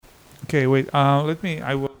Okay, wait. I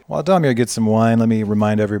will. While Damir gets some wine, let me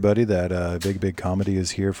remind everybody that Big Big Comedy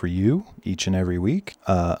is here for you each and every week,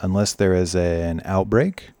 unless there is an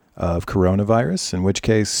outbreak of coronavirus, in which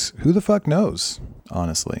case, who the fuck knows,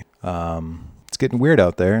 honestly. It's getting weird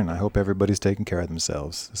out there, and I hope everybody's taking care of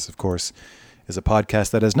themselves. This, of course, is a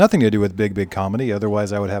podcast that has nothing to do with Big Big Comedy.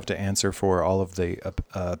 Otherwise, I would have to answer for all of the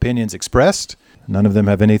opinions expressed. None of them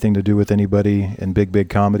have anything to do with anybody in Big Big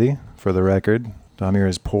Comedy, for the record. Damir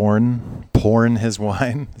is pouring his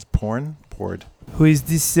wine. Is poured. Who is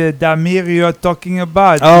this Damir you're talking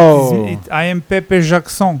about? Oh. I am Pepe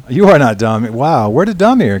Jackson. You are not Damir. Wow, where did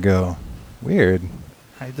Damir go? Weird.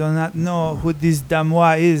 I do not know who this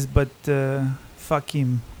Damois is, but fuck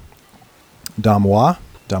him. Damois?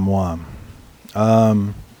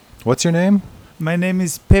 What's your name? My name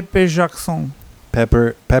is Pepe Jackson.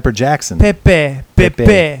 Pepper Jackson. Pepe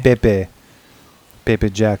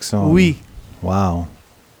Jackson. Oui. Wow.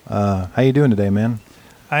 How you doing today, man?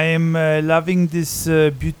 I am loving this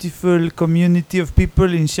beautiful community of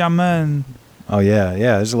people in Xiamen. Oh, yeah.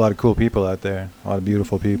 There's a lot of cool people out there. A lot of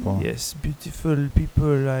beautiful people. Yes, beautiful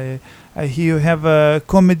people. I hear you have a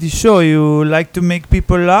comedy show. You like to make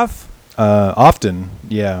people laugh? Often,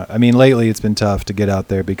 yeah. I mean, lately it's been tough to get out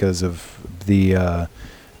there because of the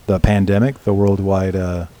pandemic, the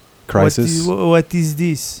worldwide crisis. What is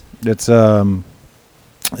this?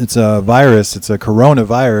 It's a virus. It's a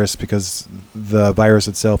coronavirus because the virus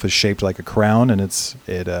itself is shaped like a crown, and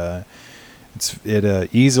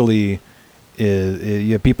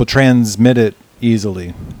people transmit it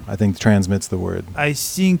easily. I think transmit's the word. I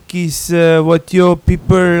think it's what your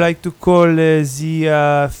people like to call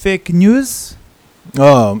the fake news.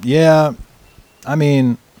 Oh yeah, I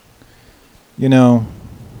mean,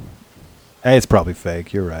 it's probably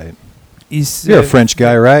fake. You're right. You're a French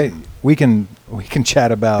guy, right? We can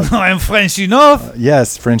chat about. I'm French enough.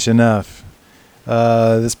 Yes, French enough.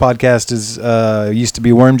 This podcast is used to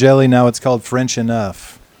be Worm Jelly. Now it's called French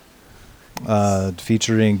Enough.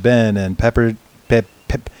 Featuring Ben and Pepe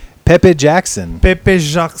Jackson. Pepe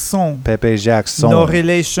Jackson. Pepe Jackson. No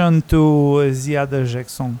relation to the other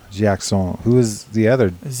Jackson. Jackson. Who is the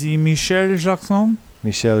other? The Michel Jackson.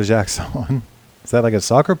 Michel Jackson. Is that like a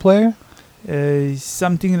soccer player?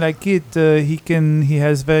 Something like it. He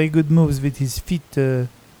has very good moves with his feet.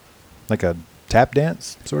 Like a tap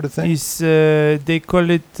dance sort of thing? They call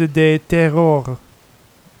it the terror.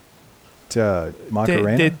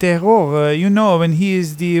 Macarena? The terror. When he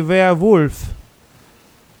is the werewolf.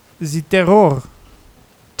 The terror.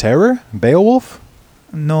 Terror? Beowulf?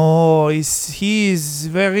 No, he is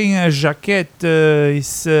wearing a jacket.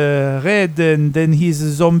 It's red, and then he's a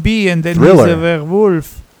zombie, and then Thriller. He's a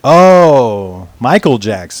werewolf. Oh, Michael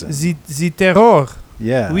Jackson. The terror.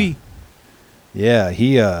 Yeah. Oui. Yeah,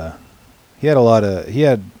 he had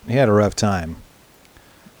a rough time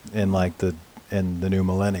in the new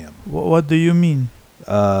millennium. What do you mean?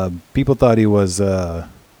 People thought he was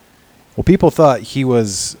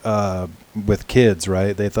with kids,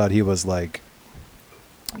 right? They thought he was like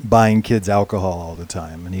buying kids alcohol all the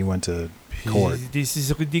time, and he went to court. This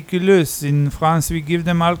is ridiculous. In France, we give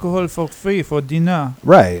them alcohol for free for dinner.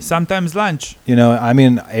 Right. Sometimes lunch. I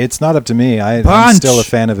mean, it's not up to me. I'm still a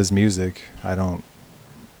fan of his music. I don't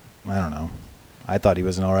know. I thought he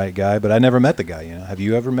was an all right guy, but I never met the guy. Have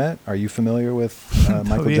you ever met? Are you familiar with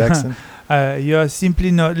Michael Jackson? You are simply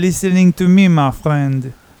not listening to me, my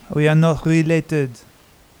friend. We are not related.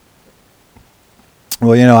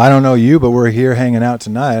 Well, I don't know you, but we're here hanging out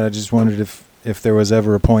tonight. I just wondered if there was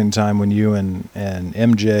ever a point in time when you and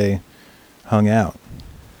MJ hung out.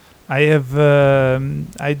 I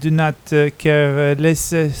do not care. Let's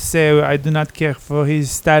say I do not care for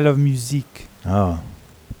his style of music. Oh.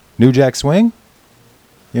 New Jack Swing?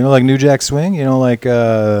 Like New Jack Swing? Like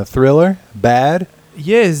Thriller? Bad?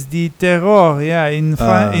 Yes, the terror. Yeah, in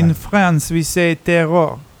France we say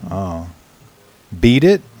terror. Oh. Beat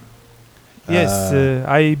It? Yes,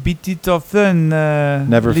 I beat it often.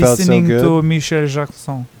 Never felt so good. Listening to Michel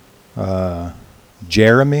Jackson.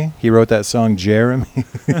 Jeremy? He wrote that song, Jeremy.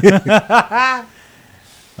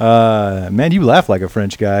 Man, you laugh like a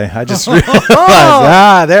French guy. I just realized.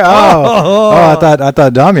 I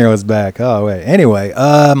thought Damir was back. Oh, wait. Anyway,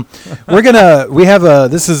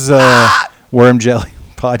 this is Worm Jelly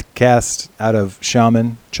podcast out of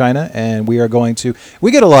Xiamen, China, and we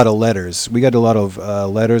get a lot of letters. We get a lot of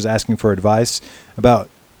letters asking for advice about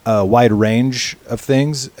a wide range of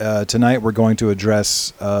things. Tonight we're going to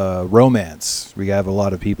address romance. We have a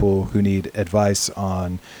lot of people who need advice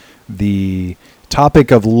on the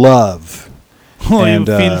topic of love. Oh, And,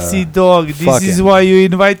 you filthy dog. This is fucking- why you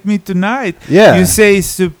invite me tonight. Yeah. You say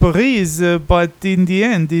surprise, but in the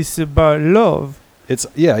end, it's about love. It's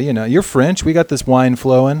you're French. We got this wine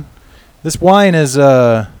flowing. This wine is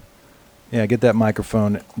get that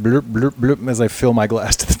microphone bloop, bloop, bloop, as I fill my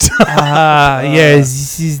glass to the top. Yes,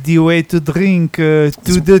 this is the way to drink to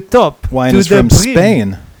the top. Wine to is the from brim.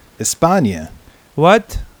 Spain, España.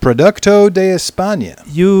 What? Producto de España.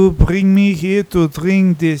 You bring me here to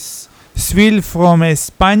drink this swill from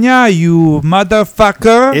España, you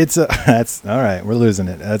motherfucker. It's that's all right. We're losing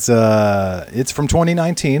it. It's from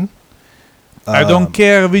 2019. I don't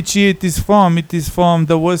care which year it is from. It is from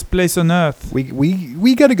the worst place on earth.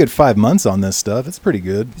 We got a good 5 months on this stuff. It's pretty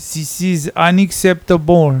good. This is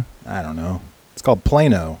unacceptable. I don't know. It's called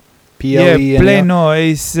Plano. Pleno. Yeah, Plano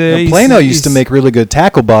is... Plano used to make really good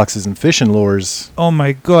tackle boxes and fishing lures. Oh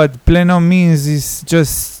my god, Plano means it's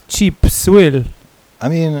just cheap swill. I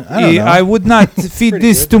mean, I don't know. I would not feed Pretty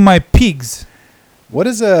this good. to my pigs. What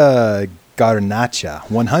is a garnacha?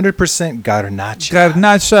 100% garnacha.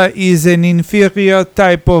 Garnacha is an inferior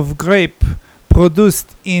type of grape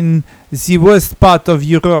produced in the worst part of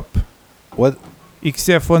Europe, What?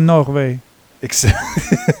 except for Norway. Except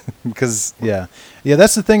because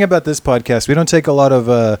that's the thing about this podcast. We don't take a lot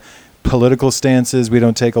of political stances. We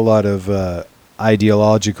don't take a lot of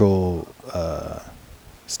ideological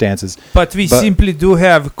stances. But we simply do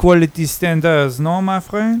have quality standards, no, my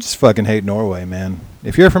friend? Just fucking hate Norway, man.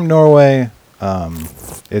 If you're from Norway,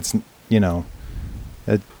 it's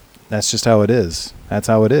that's just how it is. That's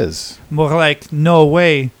how it is. More like no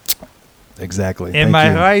way. Exactly. Am Thank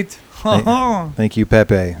I you. right? Thank you,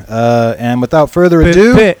 Pepe. And without further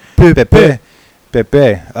ado, Pepe.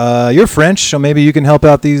 Pepe, you're French, so maybe you can help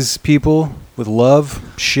out these people with love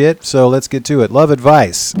shit. So let's get to it. Love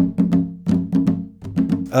advice.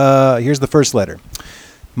 Here's the first letter.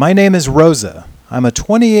 My name is Rosa. I'm a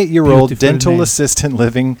 28-year-old Beautiful dental name. assistant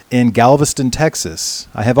living in Galveston, Texas.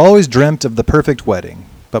 I have always dreamt of the perfect wedding,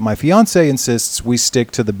 but my fiance insists we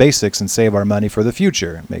stick to the basics and save our money for the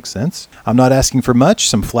future. Makes sense. I'm not asking for much,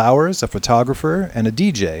 some flowers, a photographer, and a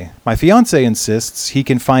DJ. My fiance insists he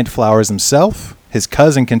can find flowers himself, his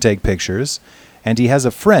cousin can take pictures, and he has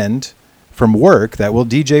a friend from work that will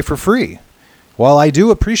DJ for free. While I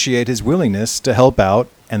do appreciate his willingness to help out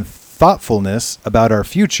and thoughtfulness about our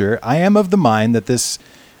future, I am of the mind that this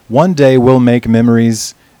one day will make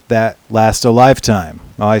memories that last a lifetime.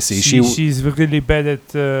 Oh, I see. She's really bad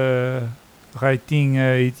at writing.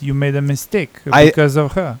 You made a mistake I- because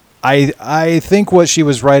of her. I think what she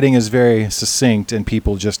was writing is very succinct, and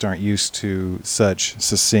people just aren't used to such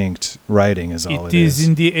succinct writing. Is all It is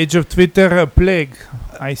in the age of Twitter a plague,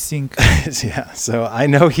 I think. Yeah, so I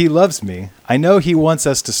know he loves me. I know he wants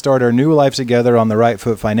us to start our new life together on the right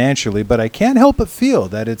foot financially, but I can't help but feel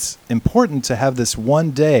that it's important to have this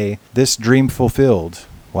one day, this dream fulfilled.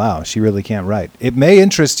 Wow, she really can't write. It may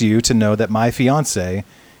interest you to know that my fiance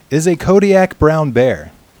is a Kodiak brown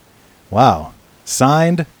bear. Wow.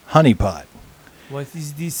 Signed, Honeypot. What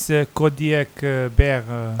is this Kodiak bear?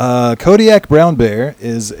 Kodiak brown bear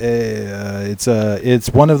is it's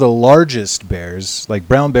one of the largest bears. Like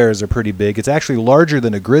brown bears are pretty big. It's actually larger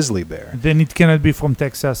than a grizzly bear. Then it cannot be from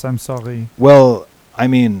Texas, I'm sorry. Well, I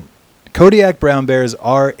mean, Kodiak brown bears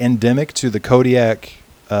are endemic to the Kodiak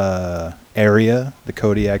area, the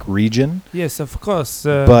Kodiak region. Yes, of course.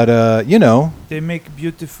 But they make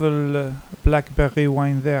beautiful blackberry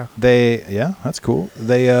wine there. that's cool.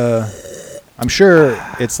 I'm sure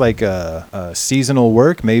it's like a seasonal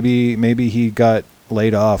work. Maybe he got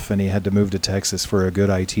laid off and he had to move to Texas for a good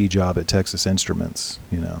IT job at Texas Instruments.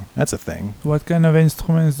 That's a thing. What kind of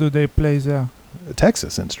instruments do they play there?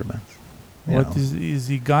 Texas Instruments. What is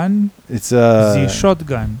the gun? It's The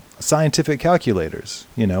shotgun. scientific calculators.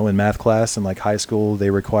 In math class and like high school, they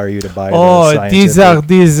require you to buy. These are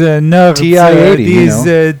these nerds. TI-80,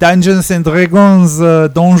 these Dungeons and Dragons,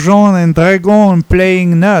 Donjon and Dragon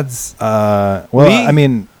playing nerds. I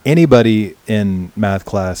mean, anybody in math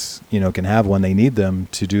class, can have one. They need them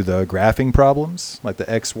to do the graphing problems, like the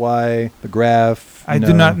X, Y, the graph. I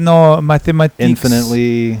do not know mathematics.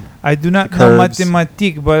 Infinitely. I do not know curves.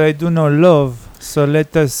 mathematics, but I do know love. So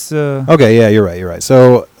let us. Okay, yeah, you're right.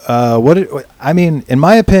 So, in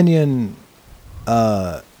my opinion,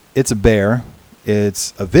 it's a bear.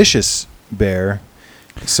 It's a vicious bear.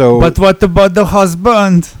 So, But what about the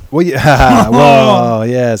husband? well, yeah, well,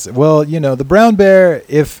 yes. Well, the brown bear,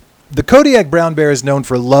 if the Kodiak brown bear is known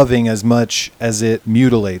for loving as much as it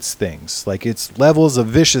mutilates things, like its levels of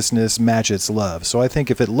viciousness match its love. So I think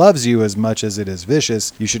if it loves you as much as it is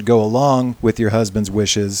vicious, you should go along with your husband's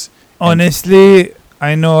wishes. Honestly,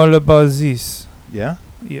 I know all about this. Yeah?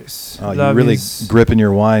 Yes. Oh, you're Love really is, gripping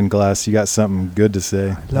your wine glass. You got something good to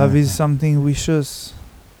say. love is something vicious,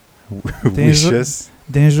 Vicious.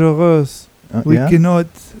 dangerous. Yeah?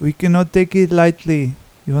 We cannot take it lightly.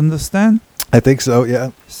 You understand? I think so,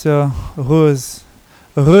 yeah. So, Rose.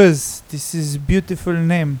 Rose, this is beautiful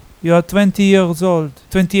name. You are 28 years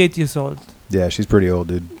old. Yeah, she's pretty old,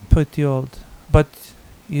 dude. Pretty old. But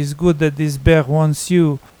it's good that this bear wants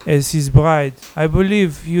you as his bride. I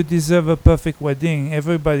believe you deserve a perfect wedding.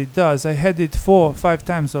 Everybody does. I had it 4 or 5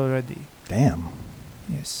 times already. Damn.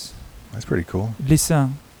 Yes. That's pretty cool.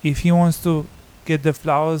 Listen, if he wants to get the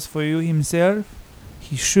flowers for you himself,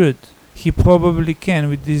 he should. He probably can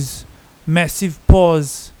with these massive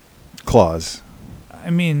paws. Claws. I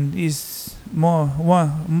mean, is more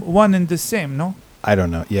one and the same, no? I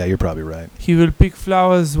don't know. Yeah, you're probably right. He will pick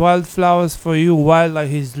flowers, wild flowers for you, wild like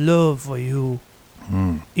his love for you.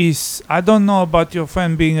 I don't know about your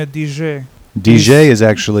friend being a DJ. DJ is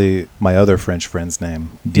actually my other French friend's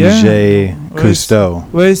name. DJ Cousteau.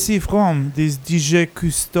 Where is he from? This DJ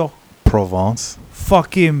Cousteau. Provence.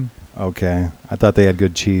 Fuck him. Okay. I thought they had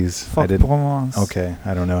good cheese. Fuck Provence. Okay.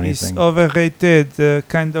 I don't know anything. It's overrated,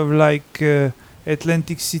 kind of like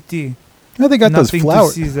Atlantic City. No, they got Nothing those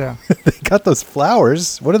flowers. to see there. They got those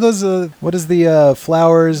flowers. What are those? What is the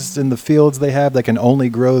flowers in the fields they have that can only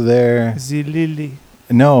grow there? The lily.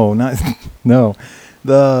 No, not no.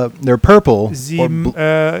 They're purple. It's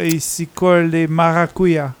called the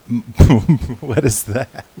maracuya. What is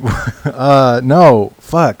that? No.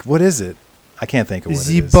 Fuck. What is it? I can't think of what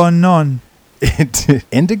The it is. banon.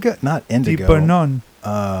 Indigo? Not indigo. The banon.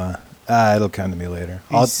 It'll come to me later.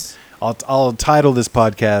 I'll title this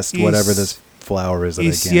podcast whatever this flower is that I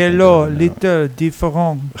can't It's yellow, think of little,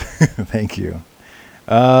 different. Thank you.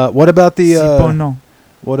 What about the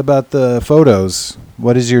what about the photos?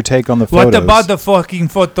 What is your take on the photos? What about the fucking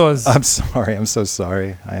photos? I'm sorry. I'm so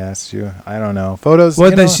sorry. I asked you. I don't know. Photos.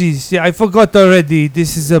 What does she say? I forgot already.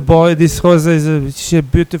 This is a boy. This Rosa is a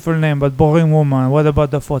beautiful name, but boring woman. What about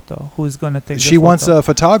the photo? Who's gonna take? She the photo? wants a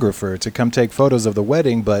photographer to come take photos of the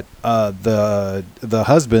wedding, but the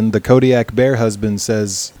husband, the Kodiak bear husband,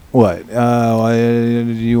 says what?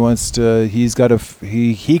 He wants to. He's got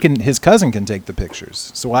he can. His cousin can take the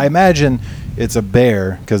pictures. So I imagine it's a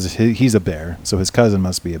bear because he's a bear. So his cousin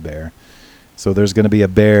must be a bear. So there's going to be a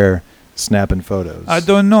bear snapping photos. I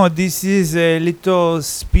don't know. This is a little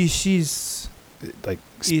species. Like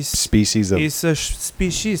species of. It's a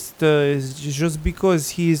species. Just because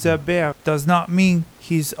he is a bear does not mean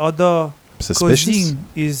his other cousin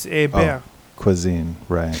is a bear. Cuisine,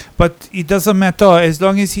 right. But it doesn't matter as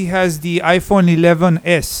long as he has the iPhone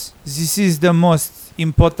 11s. This is the most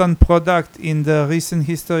important product in the recent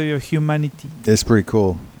history of humanity. It's pretty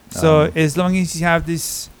cool. So as long as you have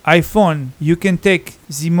this iPhone, you can take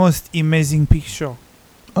the most amazing picture.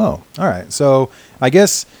 Oh, all right. So I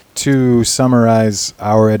guess to summarize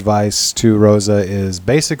our advice to Rosa is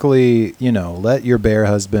basically, let your bear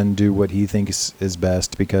husband do what he thinks is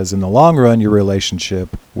best because in the long run, your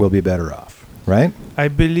relationship will be better off. Right? I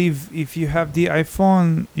believe if you have the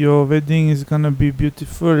iPhone, your wedding is going to be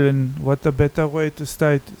beautiful, and what a better way to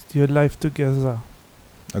start your life together.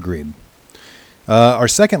 Agreed. Our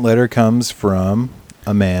second letter comes from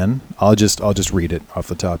a man. I'll just read it off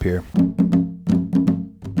the top here.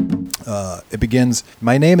 It begins,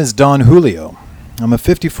 "My name is Don Julio. I'm a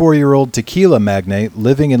 54-year-old tequila magnate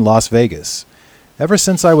living in Las Vegas. Ever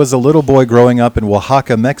since I was a little boy growing up in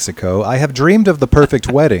Oaxaca, Mexico, I have dreamed of the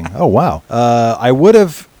perfect wedding." Oh, wow. I would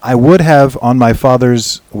have on my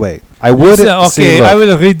father's... Wait. I would... Okay, I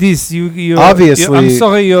will read this. You obviously... I'm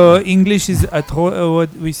sorry, your English is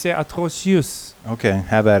what we say atrocious. Okay,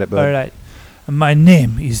 have at it, bud. All right. My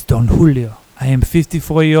name is Don Julio. I am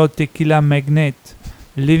 54-year-old tequila magnate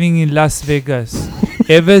living in Las Vegas.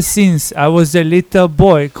 Ever since I was a little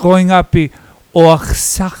boy growing up in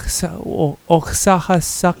Oaxaca,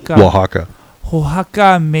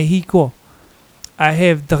 Mexico, I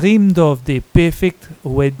have dreamed of the perfect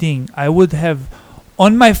wedding. I would have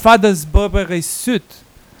on my father's Burberry suit.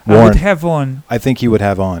 Warren, I would have on. I think he would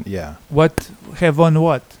have on, yeah. What? Have on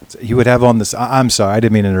what? He would have on this. I'm sorry, I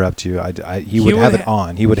didn't mean to interrupt you. He would have it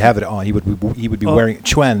on. He would have it on. He would be wearing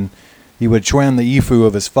chuen. He would chuen the ifu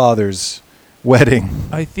of his father's wedding.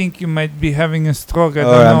 I think you might be having a stroke. I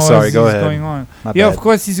don't know I'm sorry. Go ahead. Going on. My Yeah, bad. of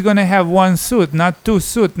course he's gonna have one suit, not two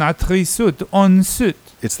suit, not three suit, one suit.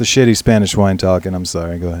 It's the shitty Spanish wine talking. I'm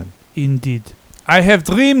sorry. Go ahead. Indeed. I have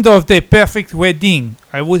dreamed of the perfect wedding.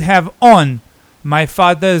 I would have on my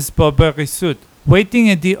father's Burberry suit,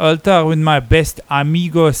 waiting at the altar with my best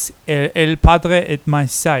amigos, El Padre at my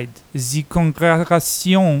side. The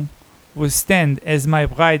congregation will stand as my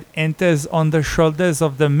bride enters on the shoulders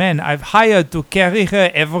of the men I've hired to carry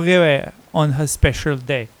her everywhere on her special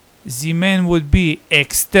day. The men would be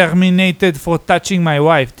exterminated for touching my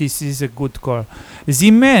wife. This is a good call.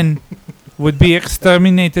 The men would be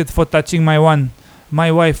exterminated for touching my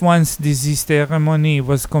wife once the ceremony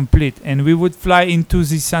was complete, and we would fly into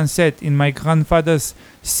the sunset in my grandfather's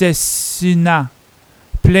Cessna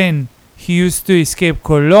plane. He used to escape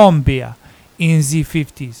Colombia in the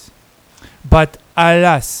 50s. But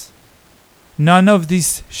alas, none of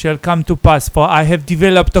this shall come to pass, for I have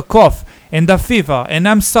developed a cough and a fever, and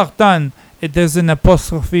I'm certain. There's an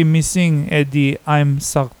apostrophe missing at the I'm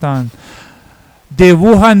certain. The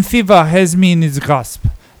Wuhan fever has me in its grasp.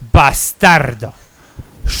 Bastardo.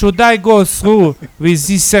 Should I go through with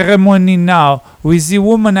this ceremony now with the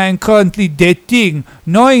woman I am currently dating,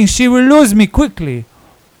 knowing she will lose me quickly?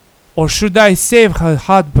 Or should I save her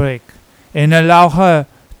heartbreak and allow her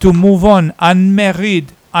to move on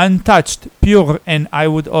unmarried, untouched, pure, and I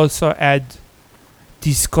would also add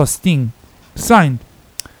disgusting? Signed,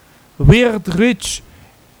 Weird Rich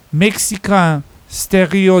Mexican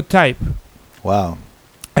Stereotype. Wow.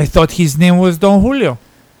 I thought his name was Don Julio.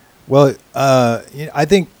 Well, I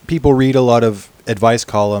think people read a lot of advice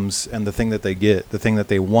columns, and the thing that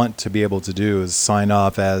they want to be able to do is sign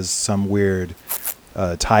off as some weird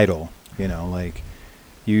title. You know, like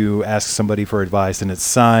you ask somebody for advice, and it's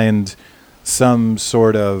signed some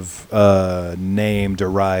sort of name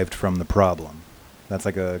derived from the problem. That's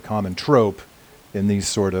like a common trope in these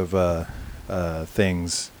sort of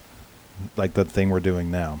things, like the thing we're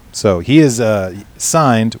doing now. So he is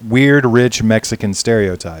signed Weird Rich Mexican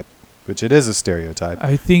Stereotype, which it is a stereotype.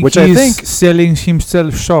 I think which he's selling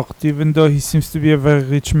himself short, even though he seems to be a very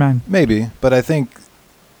rich man. Maybe, but I think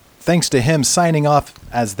thanks to him signing off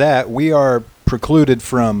as that, we are precluded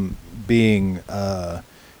from being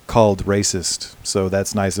called racist. So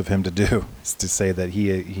that's nice of him to do, is to say that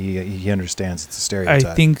he understands it's a stereotype.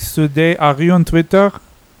 I think today, are you on Twitter?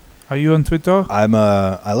 Are you on Twitter? I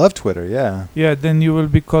love Twitter, yeah. Yeah, then you will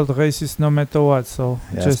be called racist no matter what, so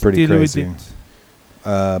Yeah, just pretty deal crazy. with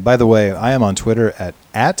it. By the way, I am on Twitter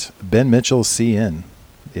at Ben Mitchell CN.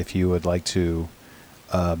 If you would like to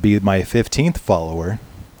be my 15th follower,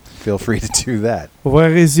 feel free to do that.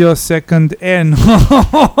 Where is your second N?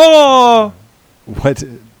 What?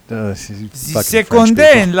 The Second second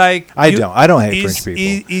N, like I don't hate French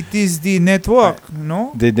people. It is the network,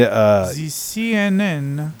 no? The The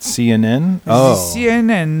CNN. CNN? The Oh,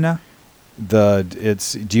 CNN.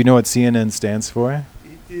 Do you know what CNN stands for?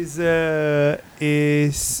 It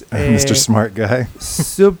is Mr. Smart Guy.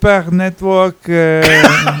 super network.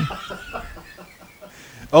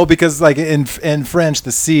 Oh, because like in French,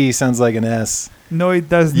 the C sounds like an S. No, it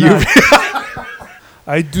does not.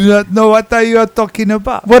 I do not know what you are talking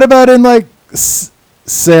about. What about in like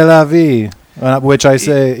C'est la vie, which I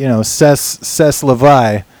say, c'est la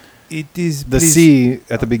vie. It is The C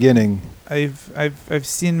at the beginning. I've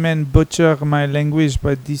seen men butcher my language,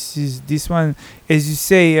 but this one, as you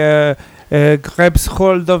say, grabs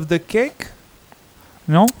hold of the cake.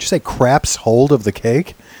 No? Did you say craps hold of the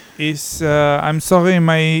cake? Is I'm sorry,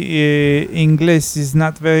 my English is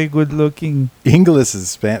not very good looking. English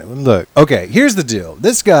is Spanish. Look, okay, here's the deal.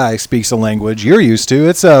 This guy speaks a language you're used to.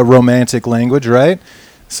 It's a romantic language, right?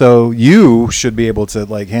 So you should be able to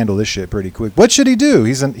like handle this shit pretty quick. What should he do?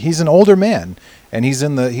 He's an older man, and he's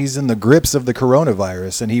in the grips of the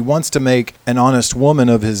coronavirus, and he wants to make an honest woman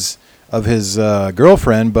of his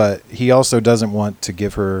girlfriend, but he also doesn't want to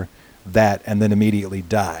give her that and then immediately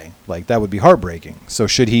die. Like, that would be heartbreaking. So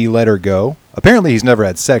should he let her go? Apparently he's never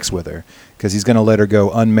had sex with her, because he's going to let her go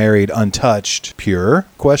unmarried, untouched, pure? ?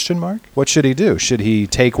 What should he do? Should he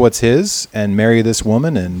take what's his and marry this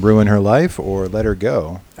woman and ruin her life, or let her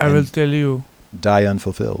go? I will tell you, Die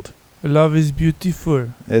unfulfilled. love is beautiful.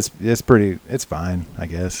 It's fine, I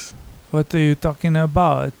guess. What are you talking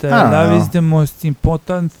about? I don't Love know. is the most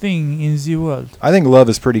important thing in the world. I think love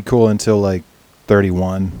is pretty cool until like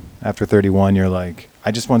 31. After 31, you're like,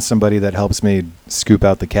 I just want somebody that helps me scoop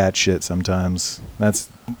out the cat shit sometimes. That's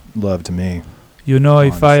love to me.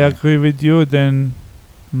 If I Honestly. agree with you, then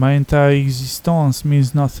my entire existence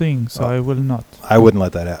means nothing, so I will not. I wouldn't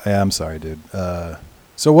let that happen. I'm sorry, dude.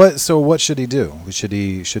 So what should he do? Should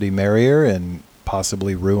he marry her and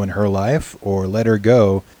possibly ruin her life, or let her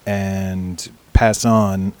go and pass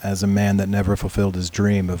on as a man that never fulfilled his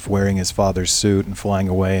dream of wearing his father's suit and flying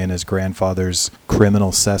away in his grandfather's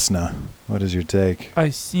criminal Cessna? What is your take? I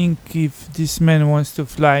think if this man wants to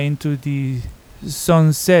fly into the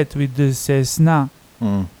sunset with the Cessna,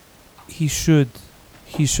 he should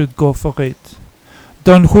go for it.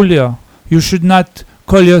 Don Julio, you should not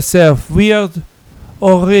call yourself weird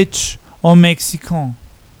or rich or Mexican.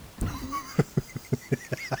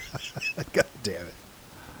 God damn it.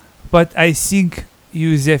 But I think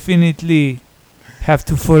you definitely have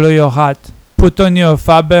to follow your heart. Put on your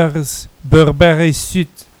Faber's Burberry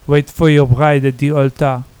suit. Wait for your bride at the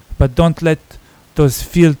altar. But don't let those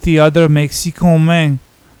filthy other Mexican men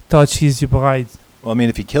touch his bride. Well, I mean,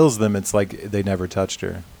 if he kills them, it's like they never touched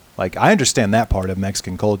her. Like, I understand that part of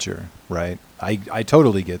Mexican culture, right? I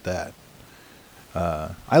totally get that.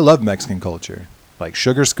 I love Mexican culture. Like,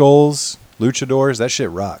 sugar skulls, luchadors, that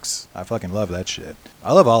shit rocks. I fucking love that shit.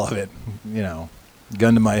 I love all of it. You know,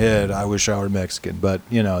 gun to my head, I wish I were Mexican. But,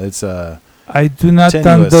 you know, it's I do not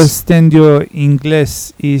tenuous. understand your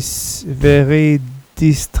English. Is very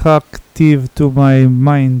destructive to my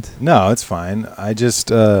mind. No, it's fine. I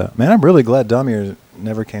just, man, I'm really glad Damir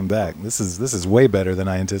never came back. This is way better than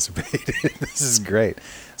I anticipated. This is great.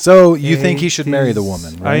 So you think he should marry the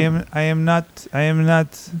woman, right? I am not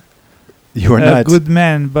You are a not good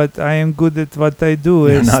man, but I am good at what I do.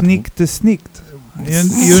 You're not- Sneaked.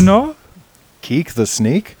 You know? Keek the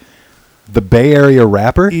Sneak? The Bay Area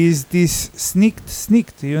rapper? Is this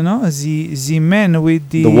sneaked, you know? The man with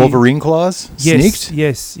the Wolverine claws? Sneaked?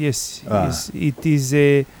 Yes. It is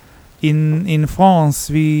in France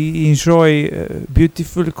we enjoy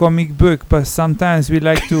beautiful comic book, but sometimes we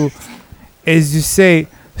like to, as you say,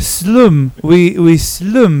 slum. We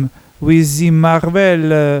slum with the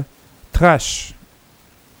Marvel trash.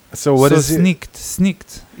 So what so is it?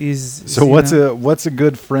 Sneaked is. So what's a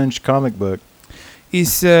good French comic book?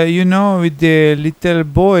 Is you know, with the little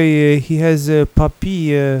boy, he has a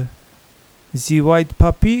puppy, the white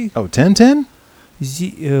puppy. Oh, Tintin?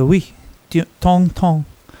 Oui, Tonton.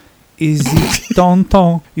 Is it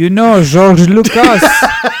Tonton? You know, George Lucas.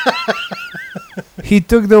 He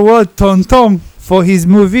took the word Tonton for his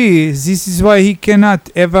movie. This is why he cannot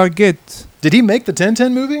ever get. Did he make the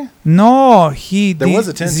Tintin movie? No, There was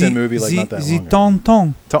a Tintin movie like not that long ago.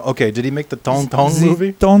 Tonton. Okay, did he make the Tonton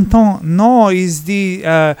movie? Tonton. No, is the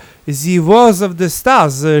Wars of the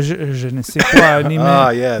Stars. Je ne sais quoi.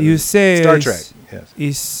 Yeah. You say Star Trek.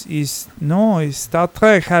 Yes. Is Star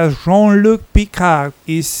Trek has Jean-Luc Picard.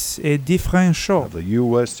 Is a different show. The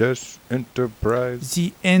USS Enterprise.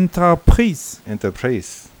 The Enterprise.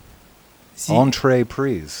 Enterprise. The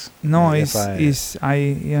Entreprise. No, If this the is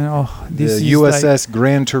USS like,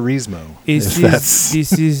 Gran Turismo.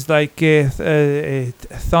 this is like a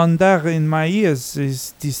thunder in my ears.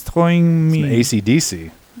 Is destroying me. AC/DC.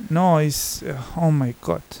 No, it's oh my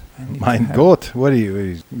god. Mein Gott, what are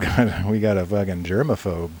you? We got a fucking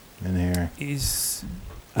germaphobe in here.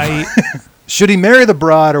 Should he marry the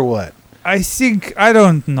broad or what? I think, I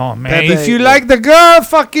don't know, man. Pepe, if you like the girl,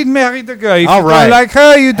 fucking marry the girl. If All you right. don't like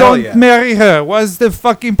her, you Hell don't yeah. marry her. What's the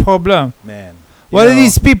fucking problem? Man. What are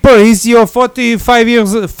these people? Is you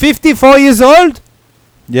 54 years old?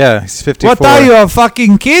 Yeah, he's 54. What are you, a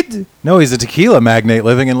fucking kid? No, he's a tequila magnate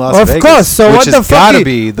living in Las Of Vegas. course. So which what the has fuck? gotta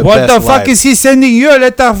be the What best the fuck life. is he sending you a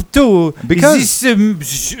letter to? Because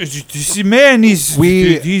this man is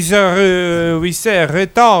he's a we say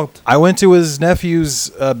retard. I went to his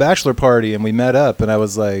nephew's bachelor party and we met up and I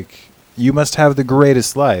was like, "You must have the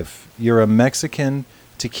greatest life. You're a Mexican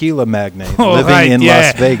tequila magnate living in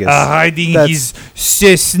Las Vegas." Hiding his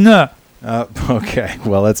Cessna. Okay,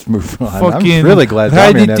 well, let's move on. Fucking I'm really glad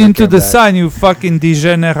ride Damir it never into came the back. sun, you fucking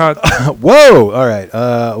degenerate. Whoa! All right.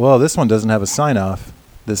 Well, this one doesn't have a sign off.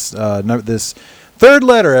 This this third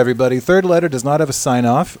letter, everybody. Third letter does not have a sign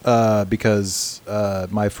off because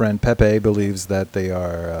my friend Pepe believes that they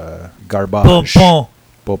are garbage. Pompon.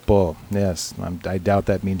 Popo. Yes, I doubt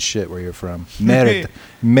that means shit where you're from. Merde.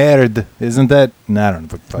 Merde. Isn't that? No, I don't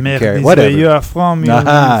fucking Merde care. is Whatever. where you are from, you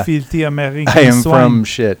Aha. filthy American I am swine. from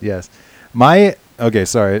shit. Yes. Okay.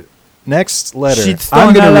 Sorry. Next letter.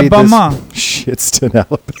 Shitston, gonna Alabama. read this. Shitston,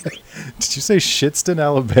 Alabama. Did you say Shitston,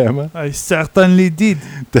 Alabama? I certainly did.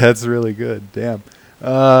 That's really good. Damn.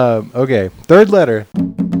 Okay. Third letter.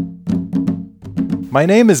 My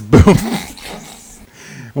name is Boom.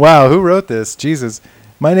 Wow. Who wrote this? Jesus.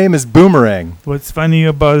 My name is Boomerang. What's funny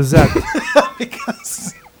about that?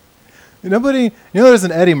 Because there's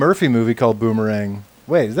an Eddie Murphy movie called Boomerang.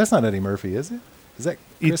 Wait, that's not Eddie Murphy, is it? Is that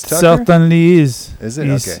Chris It Tucker? certainly is. Is it?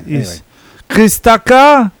 Is, Okay. is. Anyway. Chris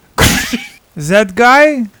Tucker? That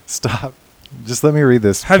guy? Stop. Just let me read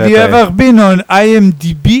this. Have Pepe. you ever been on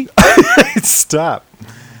IMDb? Stop.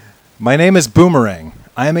 My name is Boomerang.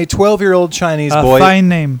 I am a 12-year-old Chinese A boy fine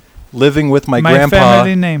name. living with my My grandpa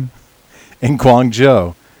family name. in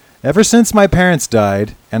Guangzhou. Ever since my parents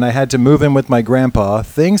died and I had to move in with my grandpa,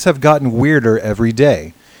 things have gotten weirder every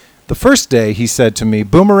day. The first day he said to me,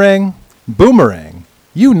 "Boomerang, Boomerang,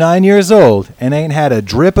 You 9 years old and ain't had a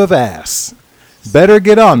drip of ass. Better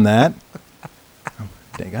get on that.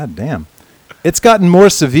 God damn. It's gotten more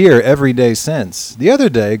severe every day since. The other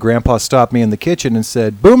day, Grandpa stopped me in the kitchen and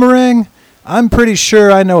said, Boomerang, I'm pretty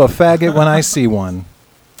sure I know a faggot when I see one.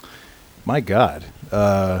 My God.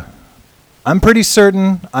 I'm pretty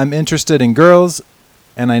certain I'm interested in girls,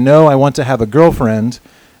 and I know I want to have a girlfriend,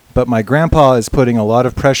 but my grandpa is putting a lot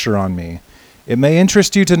of pressure on me. It may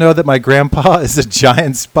interest you to know that my grandpa is a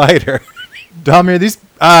giant spider. Damir,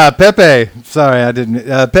 Pepe. Sorry, I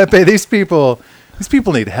didn't. Pepe, these people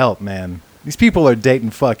need help, man. These people are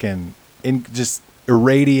dating fucking just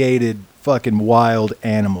irradiated fucking wild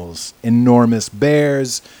animals. Enormous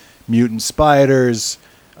bears, mutant spiders,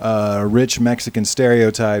 rich Mexican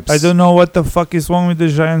stereotypes. I don't know what the fuck is wrong with the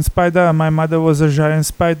giant spider. My mother was a giant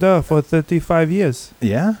spider for 35 years.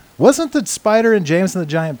 Yeah? Wasn't the spider in James and the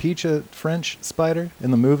Giant Peach a French spider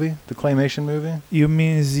in the movie, the claymation movie? You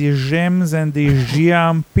mean the James and the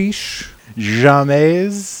Giant Peach?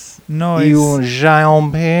 Jamais. No, You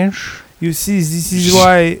giant peach. You see, this is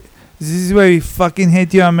why we fucking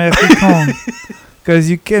hate you American. Because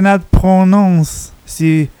you cannot pronounce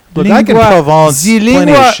the Look, I can pronounce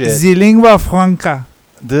plenty of shit. The lingua franca.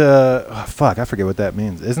 Fuck, I forget what that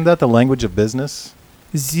means. Isn't that the language of business?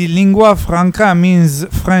 The lingua franca means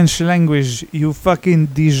French language. You fucking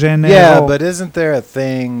degenerate. Yeah, but isn't there a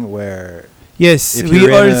thing where... Yes, if we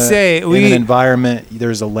you're all in say... in an environment,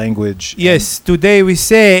 there's a language. Yes, today we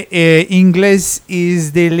say English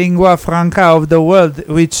is the lingua franca of the world,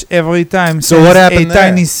 which every time So what happened a there?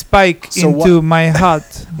 tiny spike So into my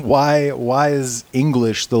heart. Why is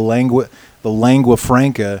English the lingua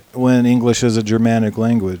franca when English is a Germanic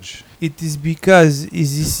language? It is because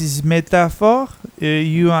this is metaphor.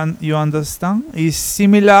 You understand? It's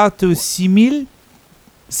similar to simil.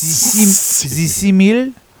 The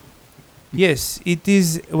simil. Yes, it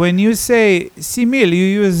is. When you say simil,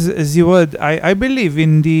 you use the word. I believe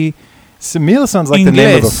in the. Simil sounds like the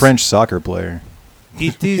name of a French soccer player.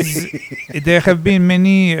 It is. There have been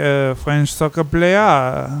many French soccer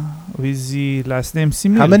players with the last name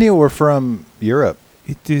simil. How many were from Europe?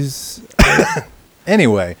 It is.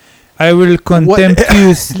 Anyway. I will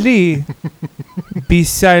contemptuously be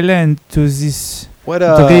silent to this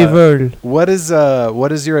drivel. What is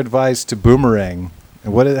your advice to Boomerang?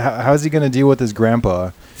 How is he going to deal with his grandpa?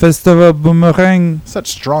 First of all, Boomerang. Such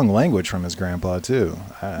strong language from his grandpa too.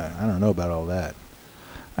 I don't know about all that.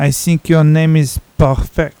 I think your name is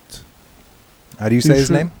perfect. How do you say his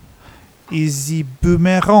name? Is the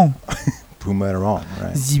Boomerang. Boomerang,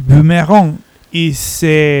 right? The Boomerang.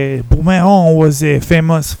 Boomerang was a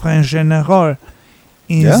famous French general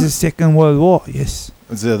in the Second World War. Yes.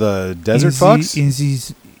 Was it the Desert Fox?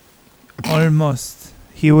 Almost.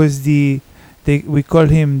 He was we call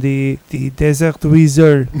him the Desert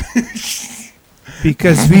Weasel.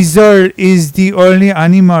 Because weasel is the only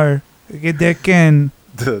animal that can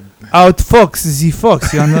outfox the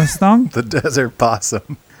fox. You understand? The Desert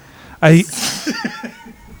Possum.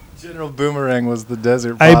 General Boomerang was the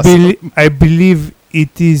Desert Possum. I believe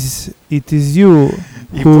it is you.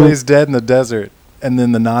 He plays dead in the desert, and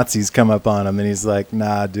then the Nazis come up on him, and he's like,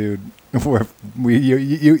 "Nah, dude,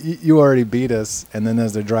 you already beat us." And then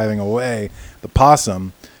as they're driving away, the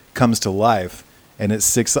possum comes to life, and it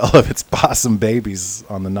sicks all of its possum babies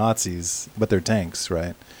on the Nazis, but they're tanks,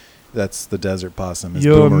 right? That's the Desert Possum.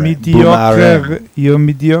 Your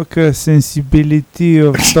mediocre sensibility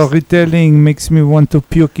of storytelling makes me want to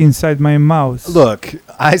puke inside my mouth. Look,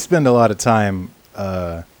 I spend a lot of time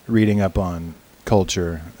reading up on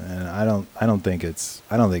culture, and I don't think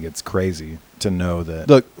it's crazy to know that.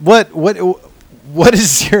 Look, what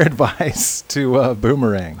is your advice to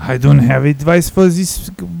Boomerang? I don't have advice for this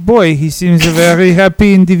boy. He seems a very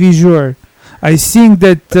happy individual. I think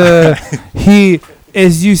that he.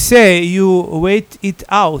 As you say, you wait it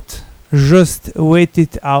out. Just wait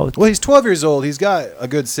it out. Well, he's 12 years old. He's got a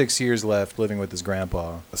good 6 years left living with his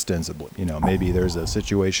grandpa, ostensibly. You know, maybe there's a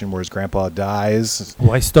situation where his grandpa dies.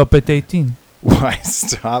 Why stop at 18? Why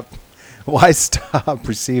stop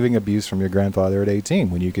receiving abuse from your grandfather at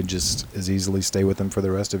 18 when you could just as easily stay with him for the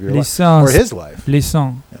rest of your life? Or his life.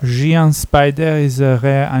 Listen, giant spider is a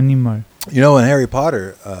rare animal. You know, in Harry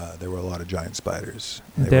Potter, there were a lot of giant spiders.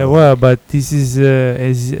 There were, but this is,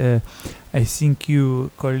 I think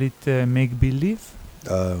you call it make-believe?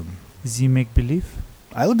 The make-believe?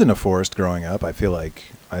 I lived in a forest growing up. I feel like...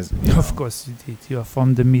 Of course you did. You are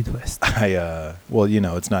from the Midwest. Well, you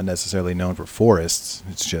know, it's not necessarily known for forests.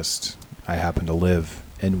 It's just I happened to live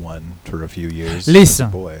in one for a few years.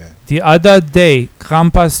 Listen, the other day,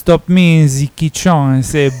 Grandpa stopped me in the kitchen and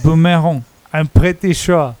said, Boomerang, I'm pretty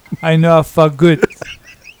sure I know how far good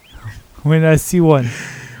when I see one.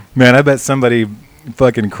 Man, I bet somebody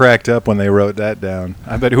fucking cracked up when they wrote that down.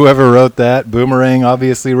 I bet whoever wrote that, Boomerang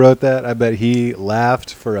obviously wrote that. I bet he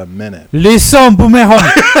laughed for a minute. Listen, Boomerang.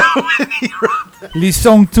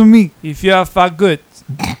 Listen to me. If you are faggot,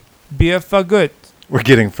 be a faggot. We're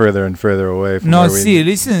getting further and further away from No, where we... see,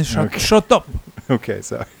 listen, shut up. Okay,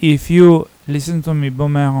 sorry. If you listen to me,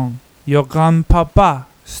 Boomerang, your grandpapa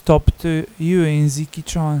stopped you in the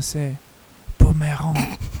kitchen and say,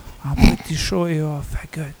 Boomerang, I'm pretty sure you're a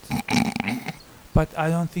faggot. But I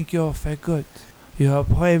don't think you're a faggot. You're a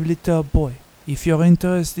brave little boy. If you're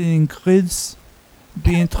interested in grills,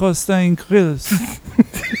 be interested in grills.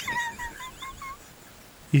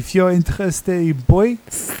 If you're interested in boy,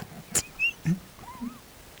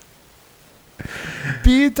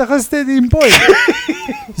 be interested in boy.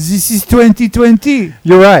 This is 2020.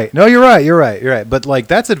 You're right. No, you're right. You're right. You're right. But like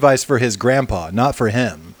that's advice for his grandpa, not for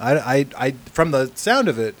him. I from the sound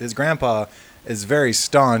of it, his grandpa is very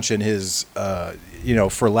staunch in his,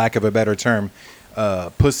 for lack of a better term,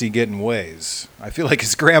 pussy getting ways. I feel like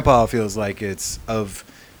his grandpa feels like it's of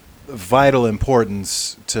vital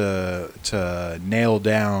importance to nail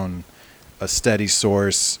down a steady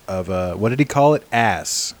source of what did he call it?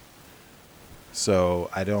 Ass. So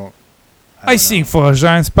I don't think for a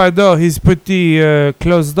giant spider, he's pretty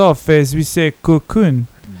closed off, as we say, cocoon.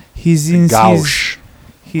 He's in gauche.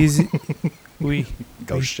 He's oui.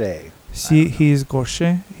 Gauche. See, he is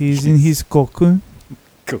gauche. He's in his cocoon.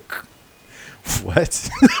 What?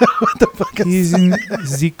 What the fuck is He's in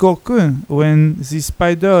the cocoon when the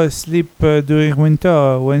spider sleep during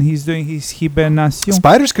winter, when he's doing his hibernation.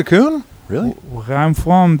 Spider's cocoon? Really? Where I'm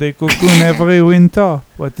from, they cocoon every winter.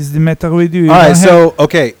 What is the matter with you? All right, so,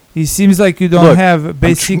 okay. It seems like you don't have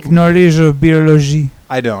basic knowledge of biology.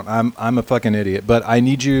 I don't. I'm a fucking idiot. But I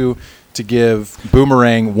need you to give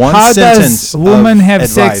Boomerang one How sentence does women of have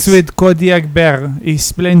advice. sex with Kodiak Bear?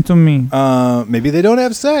 Explain to me. Maybe they don't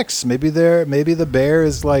have sex. Maybe the bear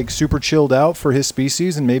is like super chilled out for his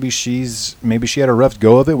species, and maybe she had a rough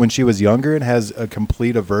go of it when she was younger and has a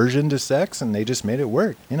complete aversion to sex, and they just made it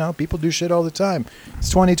work. You know, people do shit all the time. It's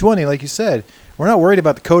 2020, like you said. We're not worried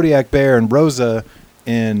about the Kodiak Bear and Rosa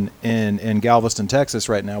in Galveston, Texas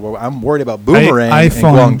right now. I'm worried about Boomerang in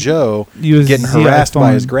Guangzhou getting harassed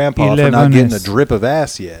by his grandpa for not getting a drip of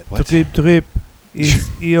ass yet. What? Drip.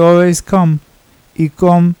 He always come. He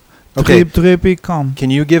come. Okay. Drip, he come. Can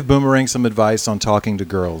you give Boomerang some advice on talking to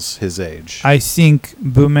girls his age? I think,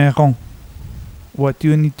 Boomerang, what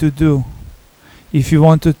you need to do, if you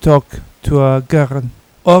want to talk to a girl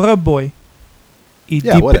or a boy, it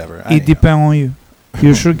depends on you.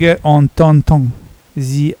 You should get on Tonton.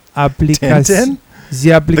 The application.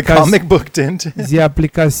 The comic book Tintin? The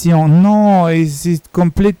application. No, is it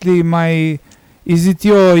completely my... Is it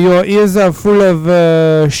your ears are full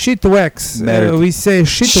of shit wax? We say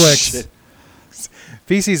shit wax.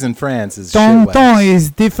 Feces in France is Tonton shit wax. is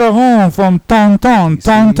different from Tonton.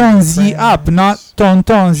 Tonton the app, not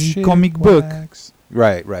Tonton the comic book.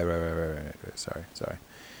 Right. Sorry.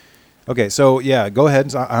 Okay, so yeah, go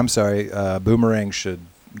ahead. I'm sorry. Boomerang should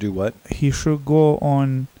do what? He should go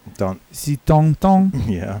on the Tonton.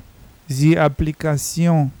 Yeah. The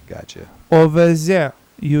application. Gotcha. Over there,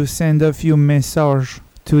 you send a few messages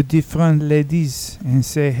to different ladies and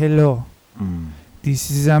say, hello, this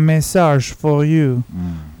is a message for you.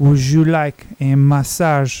 Would you like a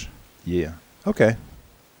massage? Yeah. Okay.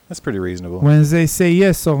 That's pretty reasonable. When they say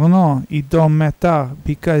yes or no, it don't matter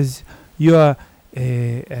because you're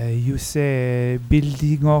you say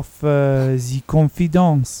building of the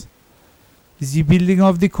confidence. The building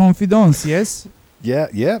of the confidence, yes? Yeah,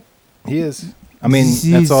 he is. I mean,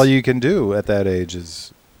 that's all you can do at that age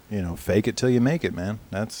is, fake it till you make it, man.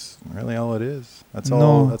 That's really all it is. That's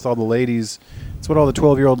all the ladies, that's what all the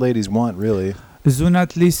 12-year-old ladies want, really. Do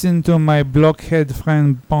not listen to my blockhead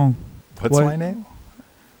friend Bon. What's my name?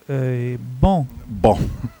 Bon.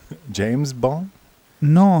 James Bon?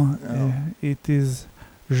 No, it is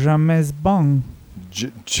Jamais Bon.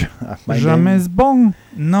 Jamais Bon?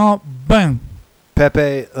 No, Ben.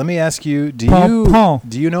 Pepe, let me ask you, do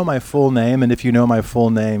you know my full name? And if you know my full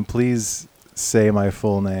name, please say my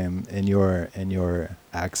full name in your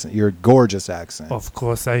accent, your gorgeous accent. Of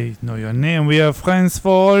course I know your name. We are friends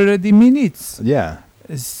for already minutes. Yeah.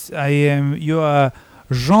 You are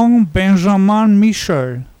Jean-Benjamin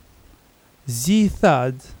Michel. The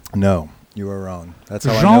third. No. You are wrong. That's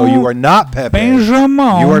how I know you are not Pepe.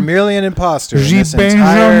 Benjamin. You are merely an imposter. And this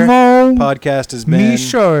entire podcast has been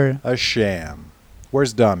a sham.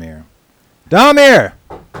 Where's Damir? Damir!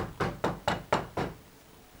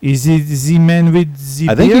 Is it the man with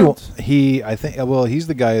the beard? He's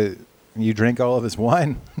the guy. You drank all of his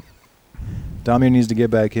wine. Damir needs to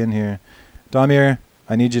get back in here. Damir,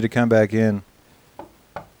 I need you to come back in.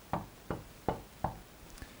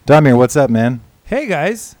 Damir, what's up, man? Hey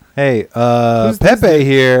guys, Hey, Who's Pepe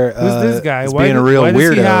here. who's this guy? Is being a real why weirdo.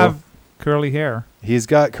 does he have curly hair? He's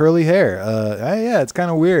got curly hair. Yeah, it's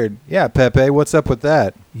kind of weird. Yeah, Pepe, what's up with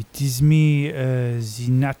that? It is me, the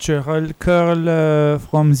natural curl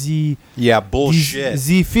from the Yeah, bullshit.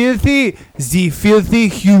 the filthy,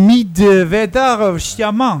 humid weather of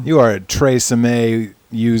Xiamen. You are a Tresemme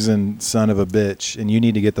using son of a bitch, and you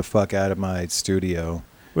need to get the fuck out of my studio.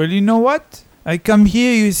 Well, you know what? I come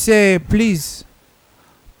here, you say, please,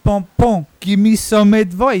 Pompon, give me some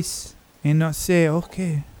advice. And I say,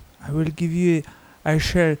 okay, I will give you, I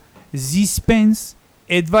shall dispense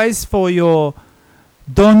advice for your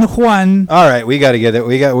Don Juan, All right, we got to get it.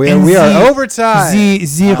 We And are over time.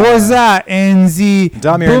 the Rosa, and the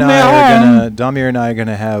Damir and I are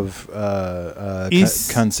gonna have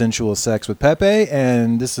Is- consensual sex with Pepe,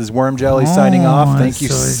 and this is Worm Jelly signing off. Thank you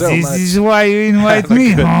so this much. This is why you invite Have a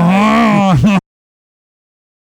me. good night.